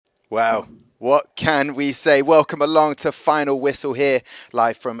Wow. What can we say? Welcome along to Final Whistle here,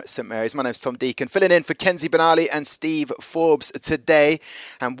 live from St Mary's. My name's Tom Deacon, filling in for Kenzie Benali and Steve Forbes today.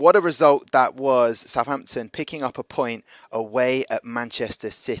 And what a result that was. Southampton picking up a point away at Manchester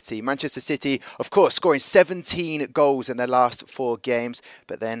City. Manchester City, of course, scoring 17 goals in their last 4 games.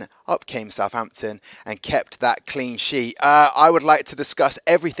 But then up came Southampton and kept that clean sheet. I would like to discuss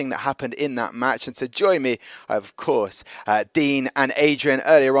everything that happened in that match. And to join me, of course, Dean and Adrian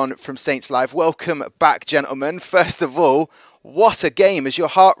earlier on from Saints Live. Welcome back, gentlemen. First of all, what a game. Has your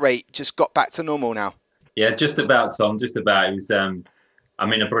heart rate just got back to normal now? Yeah, just about, Tom. Just about. It was, a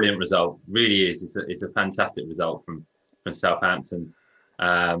brilliant result. Really is. It's a fantastic result from Southampton.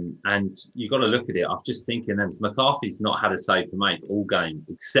 And you've got to look at it. I'm just thinking, McCarthy's not had a save to make all game,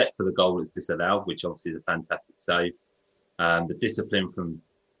 except for the goal that's disallowed, which obviously is a fantastic save. The discipline from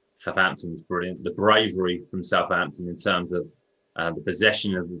Southampton was brilliant. The bravery from Southampton in terms of the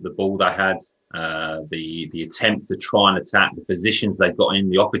possession of the ball they had, the attempt to try and attack, the positions they got in,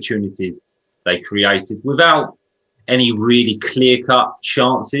 the opportunities they created without any really clear-cut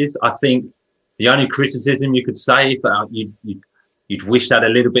chances. I think the only criticism you could say, you'd wish they had a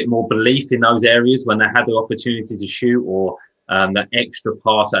little bit more belief in those areas when they had the opportunity to shoot, or that extra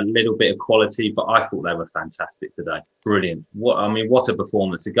pass, a little bit of quality. But I thought they were fantastic today. Brilliant. What a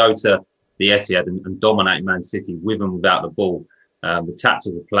performance to go to the Etihad and dominate Man City with and without the ball. The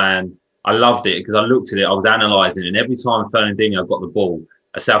tactical plan, I loved it because I looked at it, I was analysing it, and every time Fernandinho got the ball,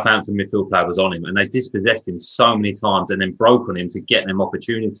 a Southampton midfield player was on him, and they dispossessed him so many times and then broke on him to get them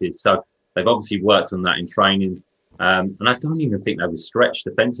opportunities. So they've obviously worked on that in training, and I don't even think they were stretched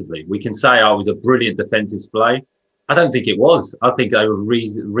defensively. We can say, it was a brilliant defensive display. I don't think it was. I think they were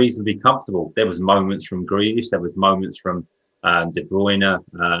reasonably comfortable. There was moments from Grealish, there was moments from De Bruyne,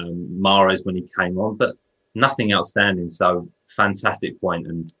 Mahrez when he came on, but nothing outstanding. So fantastic point,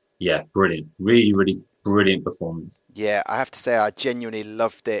 and yeah, brilliant. Really, really brilliant performance. Yeah, I have to say I genuinely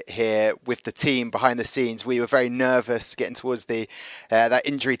loved it here with the team behind the scenes. We were very nervous getting towards the that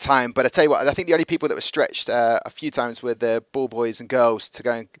injury time, but I tell you what, I think the only people that were stretched a few times were the ball boys and girls to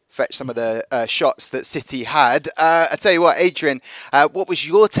go and fetch some of the shots that City had. I tell you what, Adrian, what was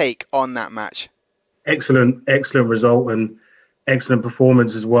your take on that match? Excellent result and excellent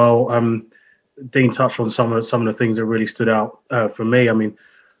performance as well. Dean touched on some of the things that really stood out for me.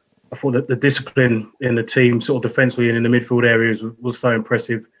 I thought that the discipline in the team, sort of defensively and in the midfield areas, was so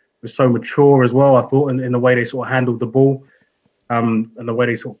impressive. It was so mature as well, I thought, in the way they sort of handled the ball, and the way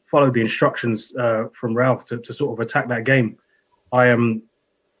they sort of followed the instructions from Ralph to sort of attack that game.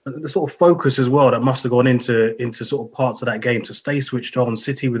 The sort of focus as well that must have gone into sort of parts of that game to stay switched on.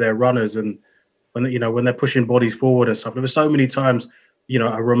 City with their runners, and when they're pushing bodies forward and stuff. There were so many times,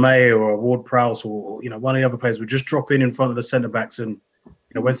 a Romeo or a Ward-Prowse or one of the other players would just drop in front of the centre backs, and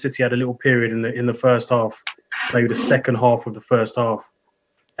when City had a little period in the first half, maybe the second half of the first half,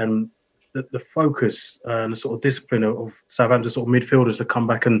 and the focus and the sort of discipline of Southampton sort of midfielders to come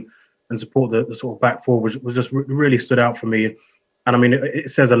back and support the sort of back four was just really stood out for me. And it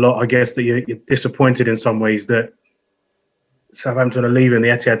says a lot, I guess, that you're disappointed in some ways that Southampton are leaving the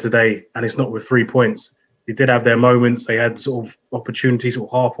Etihad today, and it's not with 3 points. They did have their moments. They had sort of opportunities, or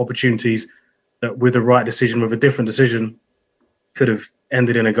half opportunities, that with the right decision, with a different decision, could have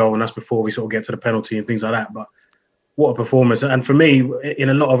ended in a goal. And that's before we sort of get to the penalty and things like that. But what a performance. And for me, in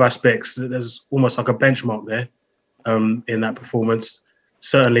a lot of aspects, there's almost like a benchmark there in that performance.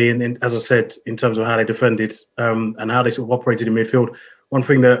 Certainly, as I said, in terms of how they defended and how they sort of operated in midfield. Another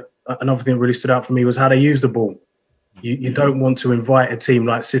thing that really stood out for me was how they used the ball. You don't want to invite a team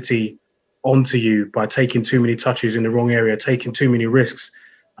like City onto you by taking too many touches in the wrong area, taking too many risks.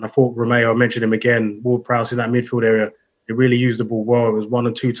 And I thought Romeo, I mentioned him again, Ward-Prowse in that midfield area, they really used the ball well. It was 1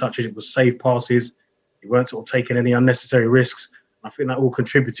 and 2 touches. It was safe passes. They weren't sort of taking any unnecessary risks. I think that all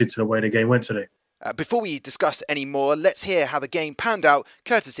contributed to the way the game went today. Before we discuss any more, let's hear how the game panned out,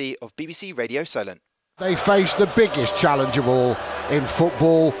 courtesy of BBC Radio Solent. They face the biggest challenge of all in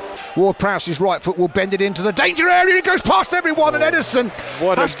football. Ward-Prowse's right foot will bend it into the danger area. It goes past everyone, and Ederson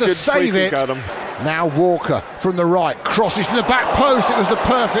has to save it. Now Walker from the right crosses to the back post. It was the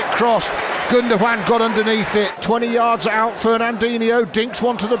perfect cross. Gundogan got underneath it. 20 yards out. Fernandinho dinks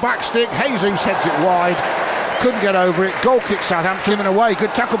one to the back stick. Jesus heads it wide. Couldn't get over it. Goal kick Southampton and away.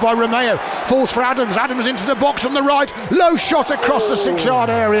 Good tackle by Romeo. Falls for Adams. Adams into the box on the right. Low shot across the 6-yard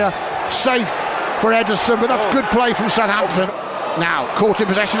area. Safe for Ederson, but that's good play from Southampton. Now caught in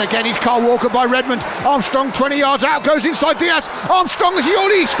possession again. He's Kyle Walker by Redmond. Armstrong 20 yards out, goes inside Diaz. Armstrong is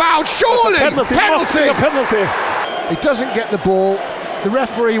he's fouled. Surely penalty. Penalty. He doesn't get the ball. The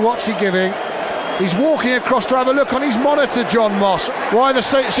referee, what's he giving? He's walking across to have a look on his monitor, John Moss. Why are the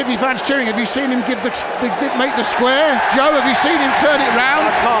City fans cheering? Have you seen him make the square? Joe, have you seen him turn it round?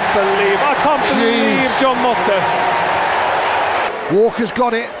 I can't believe John Moss there. Walker's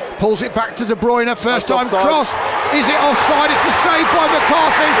got it, pulls it back to De Bruyne, first time offside. cross. Is it offside? It's a save by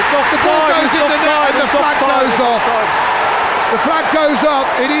McCarthy. The ball goes in the net and the flag goes off. The flag goes up,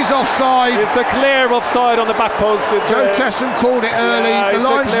 it is offside. It's a clear offside on the back post. Joe Tesson called it early, the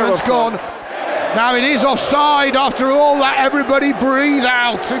linesman's gone. Now it is offside. After all that, everybody breathe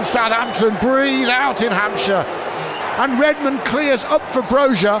out in Southampton, breathe out in Hampshire. And Redmond clears up for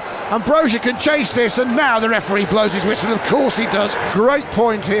Brozier, and Brozier can chase this, and now the referee blows his whistle. Of course he does. Great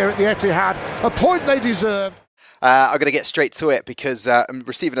point here at the Etihad, a point they deserved. I'm going to get straight to it because I'm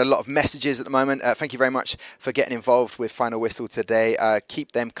receiving a lot of messages at the moment. Thank you very much for getting involved with Final Whistle today.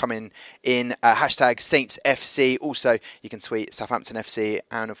 Keep them coming in. Hashtag Saints FC. Also, you can tweet Southampton FC.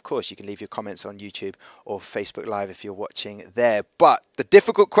 And of course, you can leave your comments on YouTube or Facebook Live if you're watching there. But the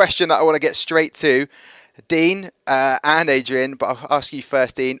difficult question that I want to get straight to, Dean and Adrian, but I'll ask you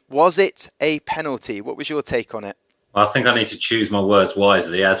first, Dean. Was it a penalty? What was your take on it? I think I need to choose my words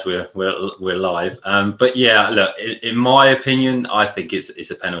wisely as we're live. But yeah, look, in my opinion, I think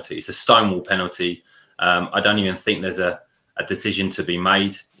it's a penalty. It's a Stonewall penalty. I don't even think there's a decision to be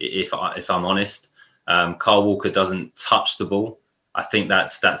made, if I'm honest. Kyle Walker doesn't touch the ball. I think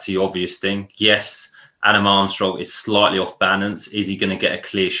that's the obvious thing. Yes, Adam Armstrong is slightly off balance. Is he going to get a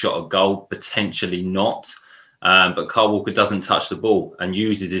clear shot at goal? Potentially not. But Kyle Walker doesn't touch the ball and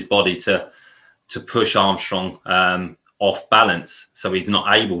uses his body to push Armstrong off balance, so he's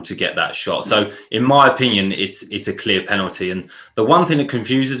not able to get that shot. So in my opinion, it's a clear penalty. And the one thing that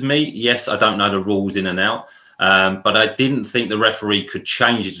confuses me, yes, I don't know the rules in and out, but I didn't think the referee could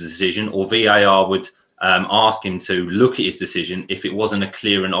change his decision, or VAR would ask him to look at his decision if it wasn't a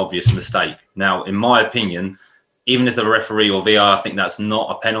clear and obvious mistake. Now, in my opinion, even if the referee or VAR think that's not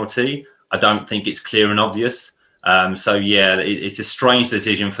a penalty, I don't think it's clear and obvious. So yeah, it's a strange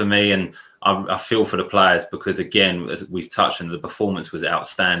decision for me, and I feel for the players because, again, as we've touched on, the performance was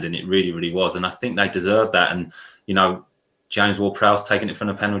outstanding. It really, really was. And I think they deserve that. And, you know, James Ward-Prowse taking it from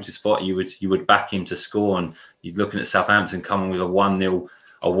the penalty spot, you would back him to score. And you're looking at Southampton coming with a 1-0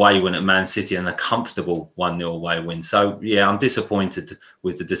 away win at Man City and a comfortable 1-0 away win. So, yeah, I'm disappointed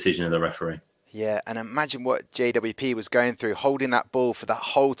with the decision of the referee. Yeah, and imagine what JWP was going through, holding that ball for that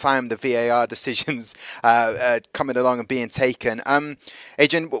whole time, the VAR decisions coming along and being taken.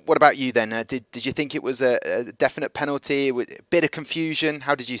 Adrian, what about you then? Did you think it was a definite penalty, a bit of confusion?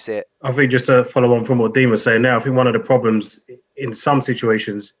 How did you see it? I think just to follow on from what Dean was saying now, I think one of the problems in some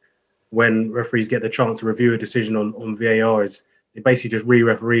situations when referees get the chance to review a decision on VAR is they basically just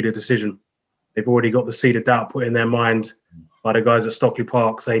re-referee the decision. They've already got the seed of doubt put in their mind by the guys at Stockley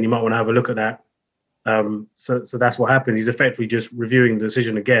Park saying you might want to have a look at that. So that's what happens. He's effectively just reviewing the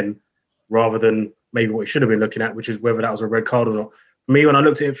decision again rather than maybe what he should have been looking at, which is whether that was a red card or not. For me, when I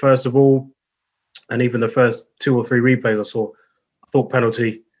looked at it first of all, and even the first 2 or 3 replays I saw, I thought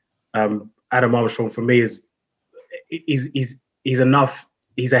penalty. Adam Armstrong for me he's enough.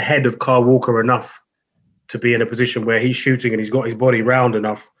 He's ahead of Kyle Walker enough to be in a position where he's shooting and he's got his body round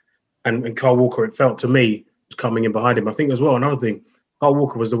enough. And Kyle Walker, it felt to me, was coming in behind him. I think as well, another thing, Kyle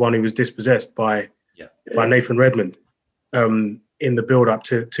Walker was the one who was dispossessed by Nathan Redmond in the build-up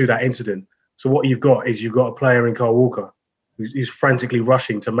to that incident. So what you've got a player in Kyle Walker who's frantically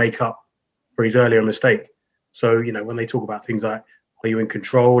rushing to make up for his earlier mistake. So, you know, when they talk about things like, are you in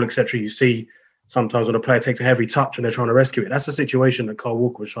control, etc., you see sometimes when a player takes a heavy touch and they're trying to rescue it. That's the situation that Kyle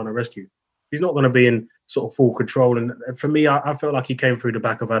Walker was trying to rescue. He's not going to be in sort of full control. And for me, I felt like he came through the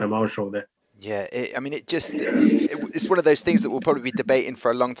back of Adam Armstrong there. Yeah, it's one of those things that we'll probably be debating for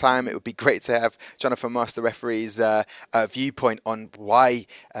a long time. It would be great to have Jonathan Moss, the referee's viewpoint on why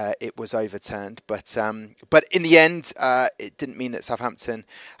it was overturned. But in the end, it didn't mean that Southampton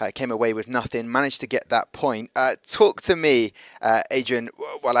came away with nothing, managed to get that point. Talk to me, Adrian,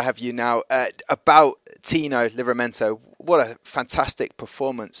 while I have you now, about Tino Livramento. What a fantastic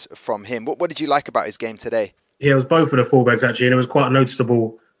performance from him. What did you like about his game today? Yeah, it was both of the fullbacks, actually, and it was quite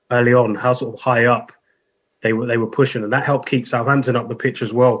noticeable early on how sort of high up they were pushing, and that helped keep Southampton up the pitch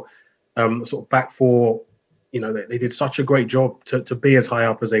as well. Sort of back four, you know, they did such a great job to be as high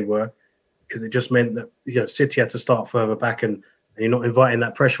up as they were, because it just meant that, you know, City had to start further back, and you're not inviting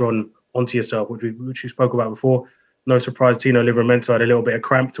that pressure onto yourself, which we spoke about before. No surprise, Tino Livramento had a little bit of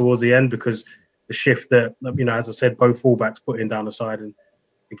cramp towards the end because the shift that, you know, as I said, both fullbacks put in down the side, and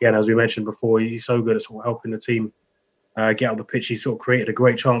again, as we mentioned before, he's so good at sort of helping the team get out the pitch. He sort of created a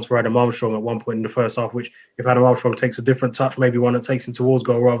great chance for Adam Armstrong at one point in the first half, which if Adam Armstrong takes a different touch, maybe one that takes him towards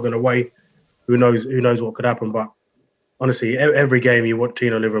goal rather than away, who knows what could happen. But honestly, every game you watch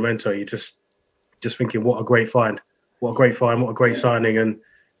Tino Livramento, you just thinking, what a great find, what a great signing, and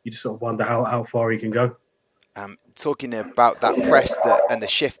you just sort of wonder how far he can go. Talking about that press and the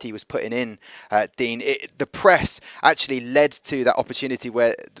shift he was putting in, Dean, the press actually led to that opportunity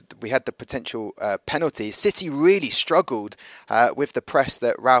where we had the potential penalty. City really struggled with the press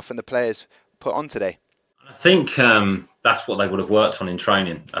that Ralph and the players put on today. I think that's what they would have worked on in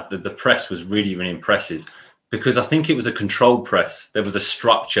training. The press was really, really impressive because I think it was a controlled press. There was a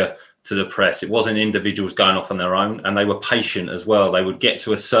structure to the press. It wasn't individuals going off on their own, and they were patient as well. They would get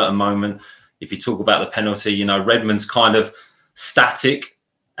to a certain moment. If you talk about the penalty, Redmond's kind of static,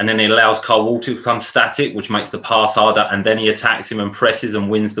 and then he allows Kyle Walker to become static, which makes the pass harder, and then he attacks him and presses and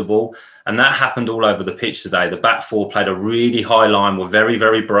wins the ball. And that happened all over the pitch today. The back four played a really high line, were very,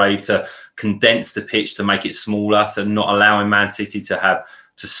 very brave to condense the pitch to make it smaller, so not allowing Man City to have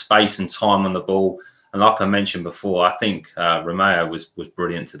space and time on the ball. And like I mentioned before, I think Romeo was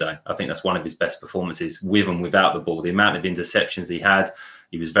brilliant today. I think that's one of his best performances with and without the ball. The amount of interceptions he had,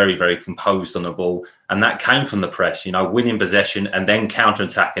 he was very, very composed on the ball. And that came from the press, winning possession and then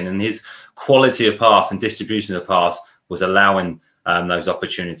counter-attacking. And his quality of pass and distribution of pass was allowing those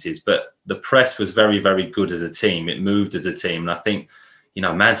opportunities. But the press was very, very good as a team. It moved as a team. And I think,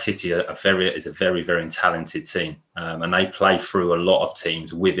 Man City is a very, very talented team. And they play through a lot of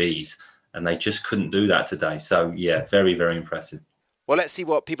teams with ease. And they just couldn't do that today. So, yeah, very, very impressive. Well, let's see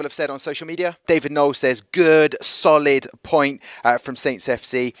what people have said on social media. David Knoll says, good, solid point from Saints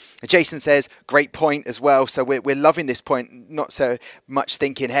FC. Jason says, great point as well. So we're loving this point, not so much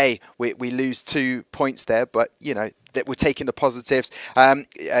thinking, hey, we lose 2 points there, but, that we're taking the positives.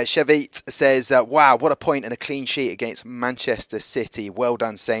 Shavit says, wow, what a point and a clean sheet against Manchester City. Well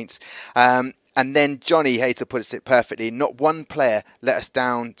done, Saints. And then Johnny Hayter puts it perfectly. Not one player let us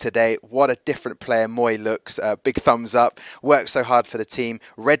down today. What a different player Moy looks. Big thumbs up. Worked so hard for the team.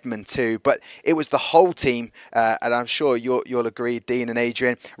 Redmond too. But it was the whole team. And I'm sure you'll agree, Dean and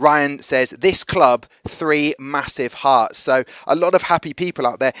Adrian. Ryan says, this club, 3 massive hearts. So a lot of happy people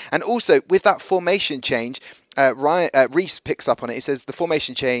out there. And also with that formation change, Reese picks up on it. He says the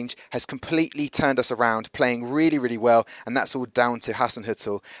formation change has completely turned us around, playing really, really well, and that's all down to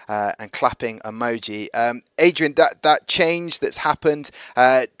Hasenhüttl and clapping emoji. Adrian, that change that's happened,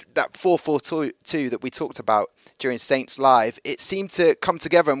 that 4-4-2 that we talked about during Saints Live, it seemed to come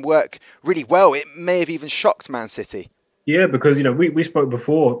together and work really well. It may have even shocked Man City. Yeah, because we spoke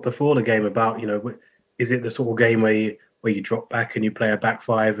before the game about is it the sort of game where you drop back and you play a back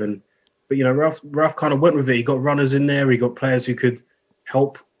five But Ralph kind of went with it. He got runners in there. He got players who could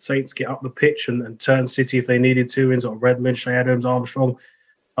help Saints get up the pitch and turn City if they needed to. In sort of Redmond, Che Adams, Armstrong.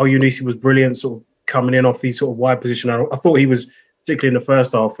 El-Younisi was brilliant, sort of coming in off these sort of wide position. I thought he was, particularly in the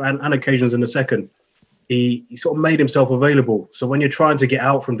first half and occasions in the second, he sort of made himself available. So when you're trying to get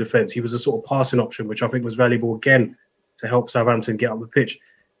out from defence, he was a sort of passing option, which I think was valuable again to help Southampton get up the pitch.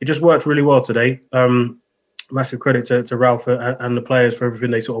 It just worked really well today. Massive credit to Ralph and the players for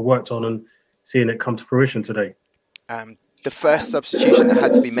everything they sort of worked on and seeing it come to fruition today. The first substitution that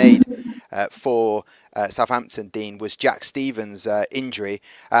had to be made for Southampton, Dean, was Jack Stevens' injury.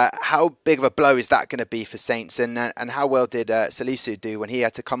 How big of a blow is that going to be for Saints? And how well did Salisu do when he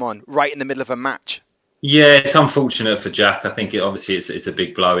had to come on right in the middle of a match? Yeah, it's unfortunate for Jack. I think it's a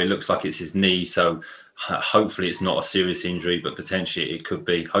big blow. It looks like it's his knee, so hopefully it's not a serious injury, but potentially it could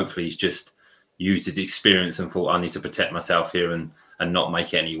be. Hopefully he's just used his experience and thought, I need to protect myself here and not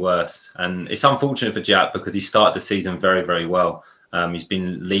make it any worse. And it's unfortunate for Jack because he started the season very, very well. He's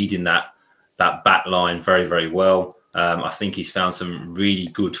been leading that back line very, very well. I think he's found some really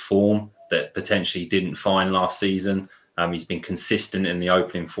good form that potentially didn't find last season. He's been consistent in the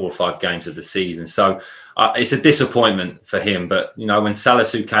opening 4 or 5 games of the season. So it's a disappointment for him. But, when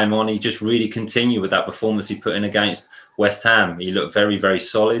Salisu came on, he just really continued with that performance he put in against West Ham. He looked very, very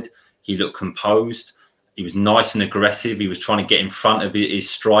solid. He looked composed. He was nice and aggressive. He was trying to get in front of his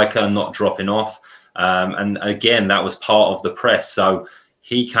striker and not dropping off. And again, that was part of the press. So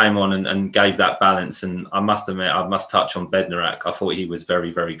he came on and gave that balance. And I must admit, I must touch on Bednarek. I thought he was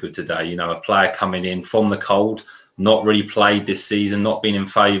very, very good today. A player coming in from the cold, not really played this season, not been in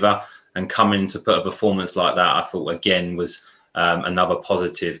favour, and coming to put a performance like that, I thought, again, was another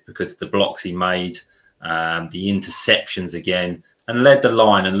positive because the blocks he made, the interceptions again, and led the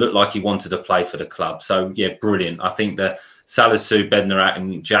line and looked like he wanted to play for the club. So, yeah, brilliant. I think that Salisu, Bednarek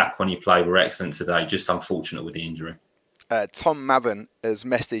and Jack, when he played, were excellent today. Just unfortunate with the injury. Tom Mabon has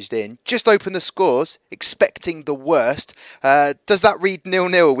messaged in, just open the scores, expecting the worst. Does that read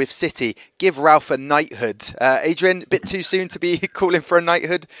 0-0 with City? Give Ralph a knighthood. Adrian, a bit too soon to be calling for a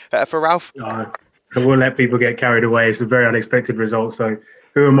knighthood for Ralph? I won't let people get carried away. It's a very unexpected result. So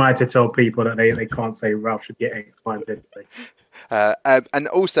who am I to tell people that they can't say Ralph should get X, Y, and Z? And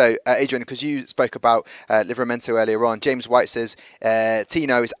also, Adrian, because you spoke about Livramento earlier on, James White says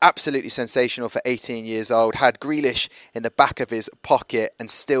Tino is absolutely sensational for 18 years old, had Grealish in the back of his pocket and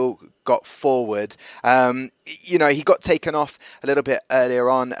still got forward. He got taken off a little bit earlier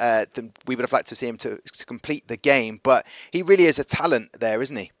on than we would have liked to see him to complete the game, but he really is a talent there,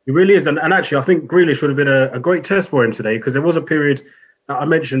 isn't he? He really is. And actually, I think Grealish would have been a great test for him today, because there was a period, I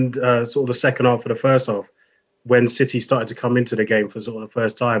mentioned sort of the second half of the first half, when City started to come into the game for sort of the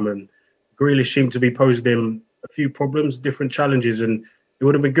first time, and Grealish seemed to be posing him a few problems, different challenges, and it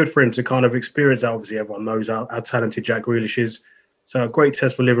would have been good for him to kind of experience that. Obviously, everyone knows how talented Jack Grealish is. So a great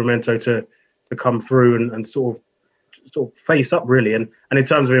test for Livramento to come through and sort of face up, really. And in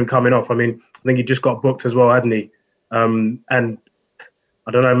terms of him coming off, I mean, I think he just got booked as well, hadn't he? And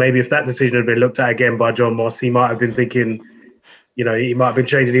I don't know, maybe if that decision had been looked at again by John Moss, he might have been thinking, he might have been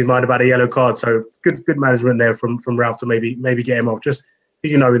changing his mind about a yellow card. So good management there from Ralph to maybe get him off. Just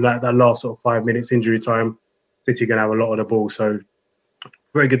because, in that last sort of 5 minutes injury time, City are going to have a lot of the ball. So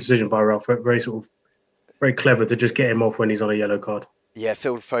very good decision by Ralph. Very clever to just get him off when he's on a yellow card. Yeah,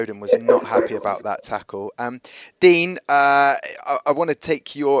 Phil Foden was not happy about that tackle. Dean, I want to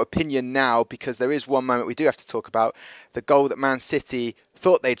take your opinion now, because there is one moment we do have to talk about, the goal that Man City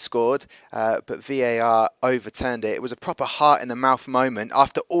thought they'd scored, but VAR overturned it. It was a proper heart-in-the-mouth moment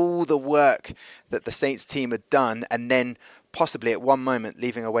after all the work that the Saints team had done, and then possibly at one moment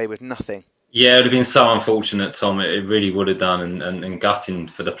leaving away with nothing. Yeah, it would have been so unfortunate, Tom. It really would have done, and gutting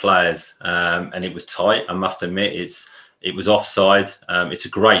for the players. And it was tight, I must admit. It was offside. It's a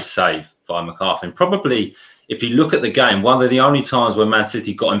great save by McCarthy. And probably, if you look at the game, one of the only times where Man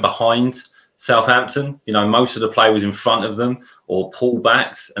City got in behind Southampton, most of the play was in front of them or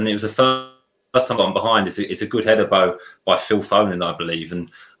pullbacks. And it was the first time gotten behind. It's a good header by Phil Foden, I believe. And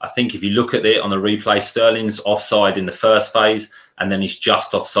I think if you look at it on the replay, Sterling's offside in the first phase, and then he's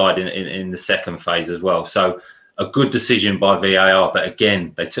just offside in the second phase as well. So a good decision by VAR. But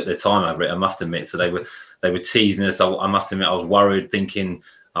again, they took their time over it, I must admit. So they were teasing us. I must admit, I was worried, thinking,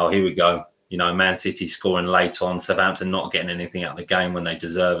 oh, here we go. Man City scoring late on, Southampton not getting anything out of the game when they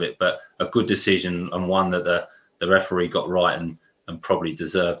deserve it. But a good decision, and one that the referee got right and probably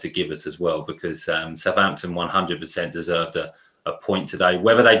deserved to give us as well, because Southampton 100% deserved a point today.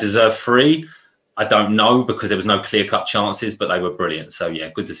 Whether they deserve 3, I don't know, because there was no clear-cut chances, but they were brilliant. So, yeah,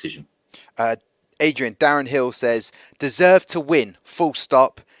 good decision. Adrian, Darren Hill says, deserve to win, full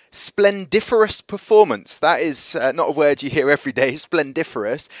stop. Splendiferous performance. That is not a word you hear every day,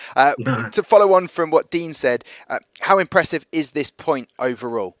 splendiferous. To follow on from what Dean said, how impressive is this point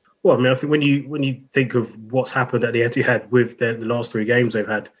overall? Well, I mean, I think when you think of what's happened at the Etihad with the last 3 games they've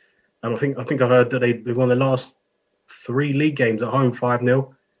had, I think I heard that they won the last 3 league games at home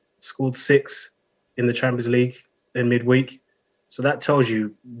 5-0, scored 6 in the Champions League in midweek. So that tells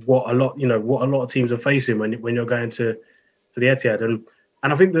you what a lot of teams are facing when you're going to the Etihad.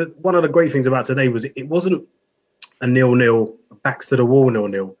 And I think that one of the great things about today was it wasn't a 0-0, backs to the wall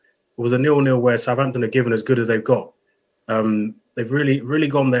 0-0. It was a 0-0 where Southampton are given as good as they've got. They've really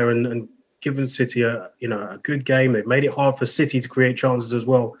gone there and given City a good game. They've made it hard for City to create chances as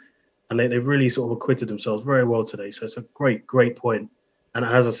well, and they've really sort of acquitted themselves very well today. So it's a great point. And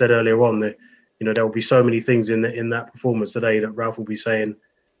as I said earlier on, there will be so many things in that performance today that Ralph will be saying,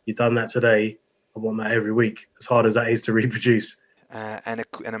 "You've done that today. I want that every week." As hard as that is to reproduce. And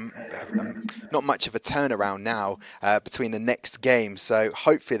not much of a turnaround now between the next game. So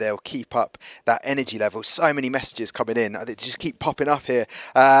hopefully they'll keep up that energy level. So many messages coming in. They just keep popping up here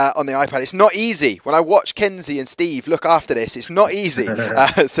on the iPad. It's not easy. When I watch Kenzie and Steve look after this, it's not easy.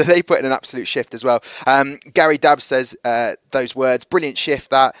 So they put in an absolute shift as well. Gary Dabbs says those words, brilliant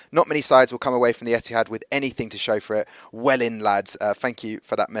shift that. Not many sides will come away from the Etihad with anything to show for it. Well in, lads. Thank you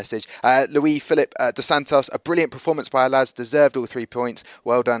for that message. Louis Philip Dos Santos, a brilliant performance by our lads. Deserved all 3 points.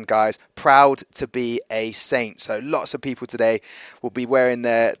 Well done, guys. Proud to be a Saint. So lots of people today will be wearing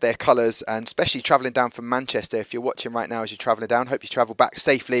their colours, and especially travelling down from Manchester. If you're watching right now as you're travelling down, hope you travel back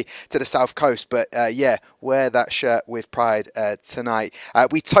safely to the South Coast. But wear that shirt with pride tonight.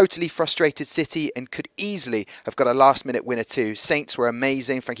 We totally frustrated City and could easily have got a last-minute winner too. Saints were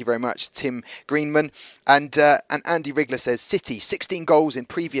amazing. Thank you very much, Tim Greenman. And Andy Rigler says, City, 16 goals in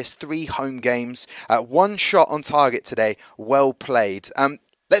previous 3 home games. 1 shot on target today. Well played.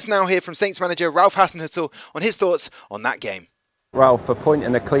 Let's now hear from Saints manager Ralph Hasenhüttl on his thoughts on that game. Ralph, a point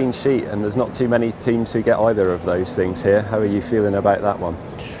and a clean sheet, and there's not too many teams who get either of those things here. How are you feeling about that one?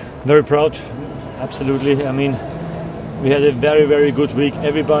 Very proud, absolutely. I mean, we had a very, very good week.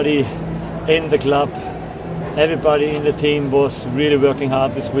 Everybody in the club, everybody in the team was really working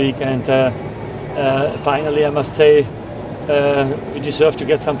hard this week, and finally I must say we deserve to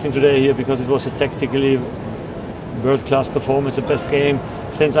get something today here, because it was a tactically world-class performance, the best game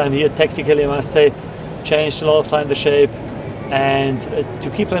since I'm here. Tactically, I must say, changed a lot of time the shape, and to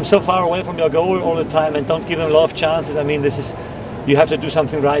keep them so far away from your goal all the time and don't give them a lot of chances. I mean, you have to do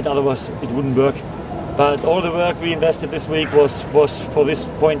something right, otherwise it wouldn't work. But all the work we invested this week was for this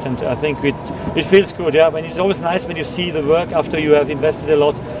point, and I think it feels good. Yeah, it's always nice when you see the work after you have invested a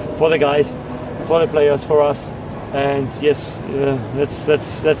lot for the guys, for the players, for us. And yes,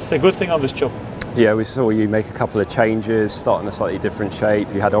 that's a good thing on this job. Yeah, we saw you make a couple of changes, start in a slightly different shape.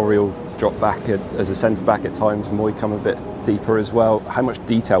 You had Oriel drop back as a centre-back at times, and Moy come a bit deeper as well. How much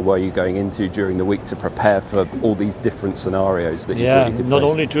detail were you going into during the week to prepare for all these different scenarios that you thought you could not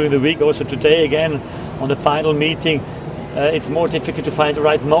face? Only during the week, also today again on the final meeting. It's more difficult to find the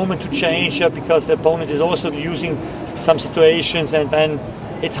right moment to change because the opponent is also using some situations, and then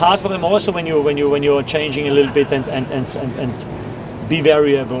it's hard for them also when you're changing a little bit and be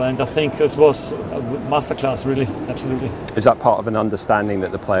variable, and I think this was a masterclass, really, absolutely. Is that part of an understanding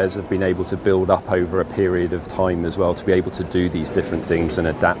that the players have been able to build up over a period of time as well, to be able to do these different things and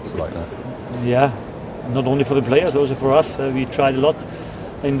adapt like that? Yeah, not only for the players, also for us. We tried a lot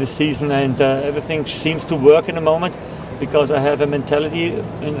in the season, and everything seems to work in the moment, because I have a mentality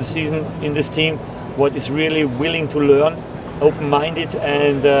in the season in this team what is really willing to learn, open-minded,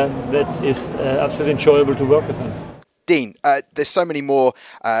 and that is absolutely enjoyable to work with them. Dean, there's so many more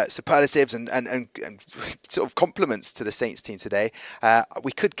superlatives and sort of compliments to the Saints team today.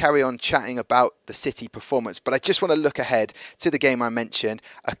 We could carry on chatting about the City performance, but I just want to look ahead to the game I mentioned,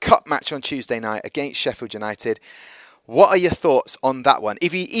 a cup match on Tuesday night against Sheffield United. What are your thoughts on that one,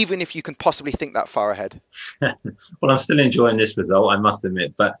 even if you can possibly think that far ahead? Well, I'm still enjoying this result, I must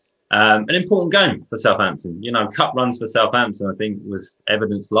admit, but an important game for Southampton. You know, cup runs for Southampton, I think, was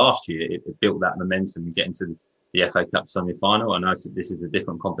evidenced last year. It built that momentum getting to the FA Cup semi-final. I know this is a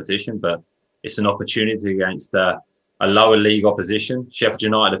different competition, but it's an opportunity against a lower league opposition. Sheffield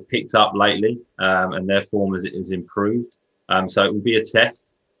United have picked up lately, and their form has improved. So it will be a test.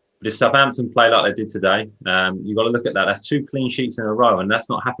 But if Southampton play like they did today, you've got to look at that. That's 2 clean sheets in a row, and that's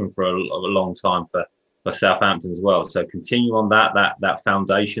not happened for a long time for Southampton as well. So continue on that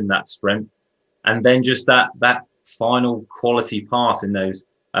foundation, that strength, and then just that final quality pass in those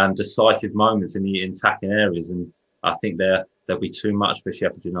decisive moments in the attacking areas, and I think there'll be too much for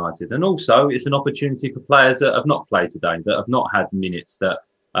Sheffield United. And also, it's an opportunity for players that have not played today, that have not had minutes, that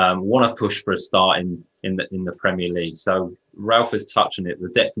want to push for a start in the Premier League. So Ralph has touched on it. The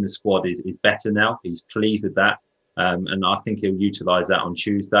depth in the squad is better now. He's pleased with that, and I think he'll utilise that on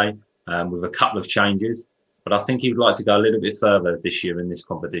Tuesday with a couple of changes. But I think he would like to go a little bit further this year in this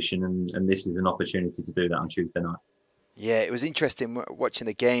competition, and this is an opportunity to do that on Tuesday night. Yeah, it was interesting watching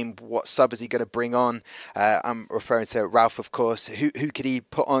the game. What sub is he going to bring on? I'm referring to Ralph, of course. Who could he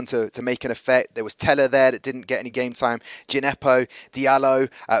put on to make an effect? There was Teller there that didn't get any game time. Gineppo, Diallo,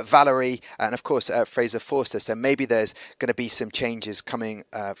 Valerie, and of course Fraser Forster. So maybe there's going to be some changes coming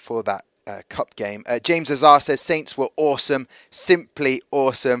for that cup game. James Azar says Saints were awesome, simply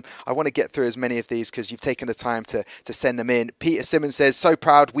awesome. I want to get through as many of these because you've taken the time to send them in. Peter Simmons says so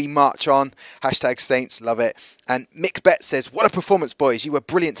proud, we march on. #Saints, love it. And Mick Bett says, what a performance, boys. You were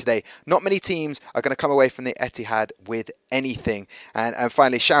brilliant today. Not many teams are going to come away from the Etihad with anything. And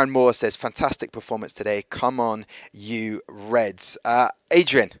finally, Sharon Moore says, fantastic performance today. Come on, you Reds.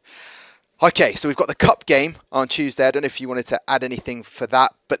 Adrian. Okay, so we've got the cup game on Tuesday. I don't know if you wanted to add anything for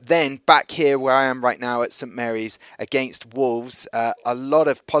that. But then back here where I am right now at St Mary's against Wolves, a lot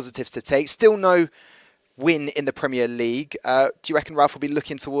of positives to take. Still no win in the Premier League. Do you reckon Ralph will be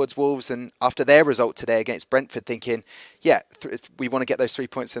looking towards Wolves and after their result today against Brentford thinking, we want to get those 3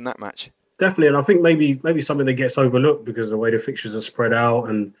 points in that match? Definitely, and I think maybe something that gets overlooked because of the way the fixtures are spread out,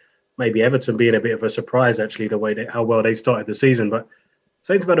 and maybe Everton being a bit of a surprise, actually, the way how well they've started the season. But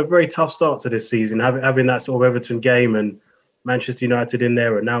Saints have had a very tough start to this season, having that sort of Everton game and Manchester United in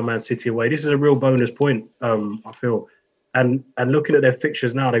there and now Man City away. This is a real bonus point, I feel. And looking at their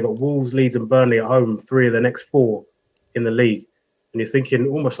fixtures now, they've got Wolves, Leeds and Burnley at home, 3 of the next 4 in the league. And you're thinking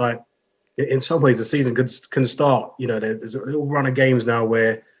almost like, in some ways, the season can start. You know, there's a little run of games now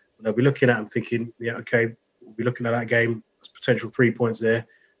where they'll be looking at and thinking, we'll be looking at that game. There's potential 3 points there.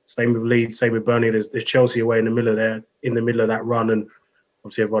 Same with Leeds, same with Burnley. There's Chelsea away in the middle of that run. And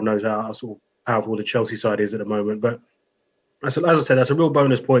Obviously, everyone knows how sort of powerful the Chelsea side is at the moment. But as I said, that's a real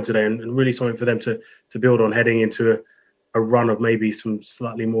bonus point today, and really something for them to build on heading into a run of maybe some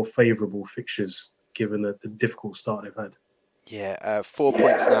slightly more favourable fixtures, given the difficult start they've had. Yeah, 4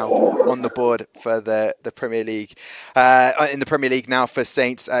 points now on the board for the Premier League. In the Premier League now for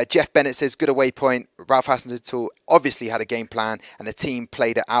Saints. Jeff Bennett says, good away point. Ralph Hasenhüttl obviously had a game plan and the team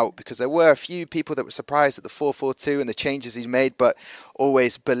played it out, because there were a few people that were surprised at the 4-4-2 and the changes he's made, but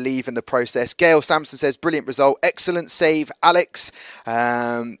always believe in the process. Gail Sampson says, brilliant result. Excellent save, Alex.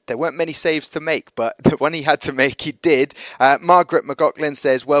 There weren't many saves to make, but the one he had to make, he did. Margaret McLaughlin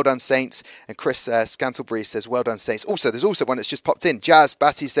says, well done, Saints. And Chris Scantlebury says, well done, Saints. There's also one that's just popped in. Jazz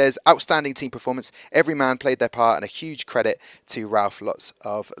Batty says, outstanding team performance. Every man played their part, and a huge credit to Ralph. Lots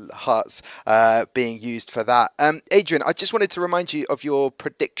of hearts being used for that. Adrian, I just wanted to remind you of your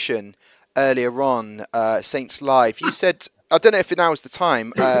prediction earlier on, Saints Live. You said, I don't know if now is the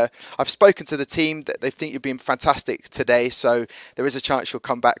time. I've spoken to the team that they think you've been fantastic today, so there is a chance you'll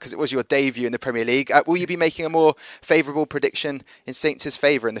come back because it was your debut in the Premier League. Will you be making a more favourable prediction in Saints'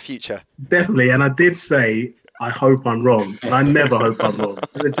 favour in the future? Definitely, and I did say I hope I'm wrong, and I never hope I'm wrong.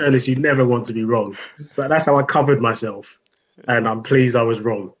 As a journalist, you never want to be wrong, but that's how I covered myself, and I'm pleased I was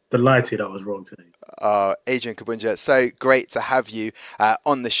wrong. Delighted I was wrong today. Adrian Kabunja, so great to have you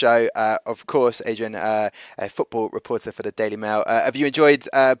on the show. Of course, Adrian, a football reporter for the Daily Mail. Have you enjoyed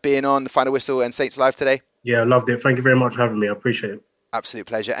being on the Final Whistle and Saints Live today? Yeah, I loved it. Thank you very much for having me. I appreciate it. Absolute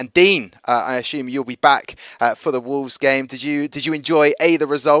pleasure. And Dean, I assume you'll be back for the Wolves game. Did you enjoy the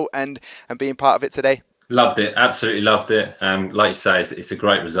result and being part of it today? Loved it. Absolutely loved it. Like you say, it's a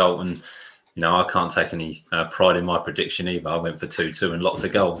great result, and I can't take any pride in my prediction either. I went for 2-2 and lots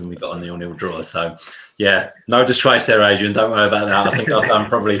of goals, and we got a 0-0 draw. So, yeah, no disgrace there, Adrian. Don't worry about that. I think I've done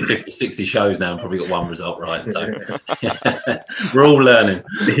probably 50, 60 shows now and probably got one result right. So, yeah, we're all learning.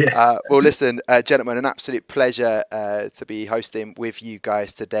 Well, listen, gentlemen, an absolute pleasure to be hosting with you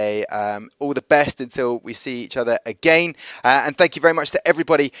guys today. All the best until we see each other again. And thank you very much to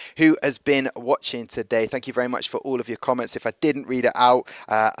everybody who has been watching today. Thank you very much for all of your comments. If I didn't read it out,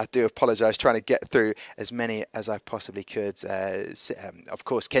 I do apologise. Trying to get through as many as I possibly could. Of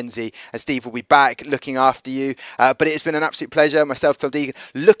course, Kenzie and Steve will be back looking after you. But it has been an absolute pleasure. Myself, Tom Deacon,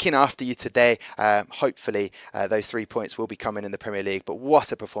 looking after you today. Hopefully, those 3 points will be coming in the Premier League. But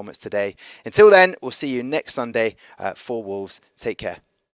what a performance today. Until then, we'll see you next Sunday for Wolves. Take care.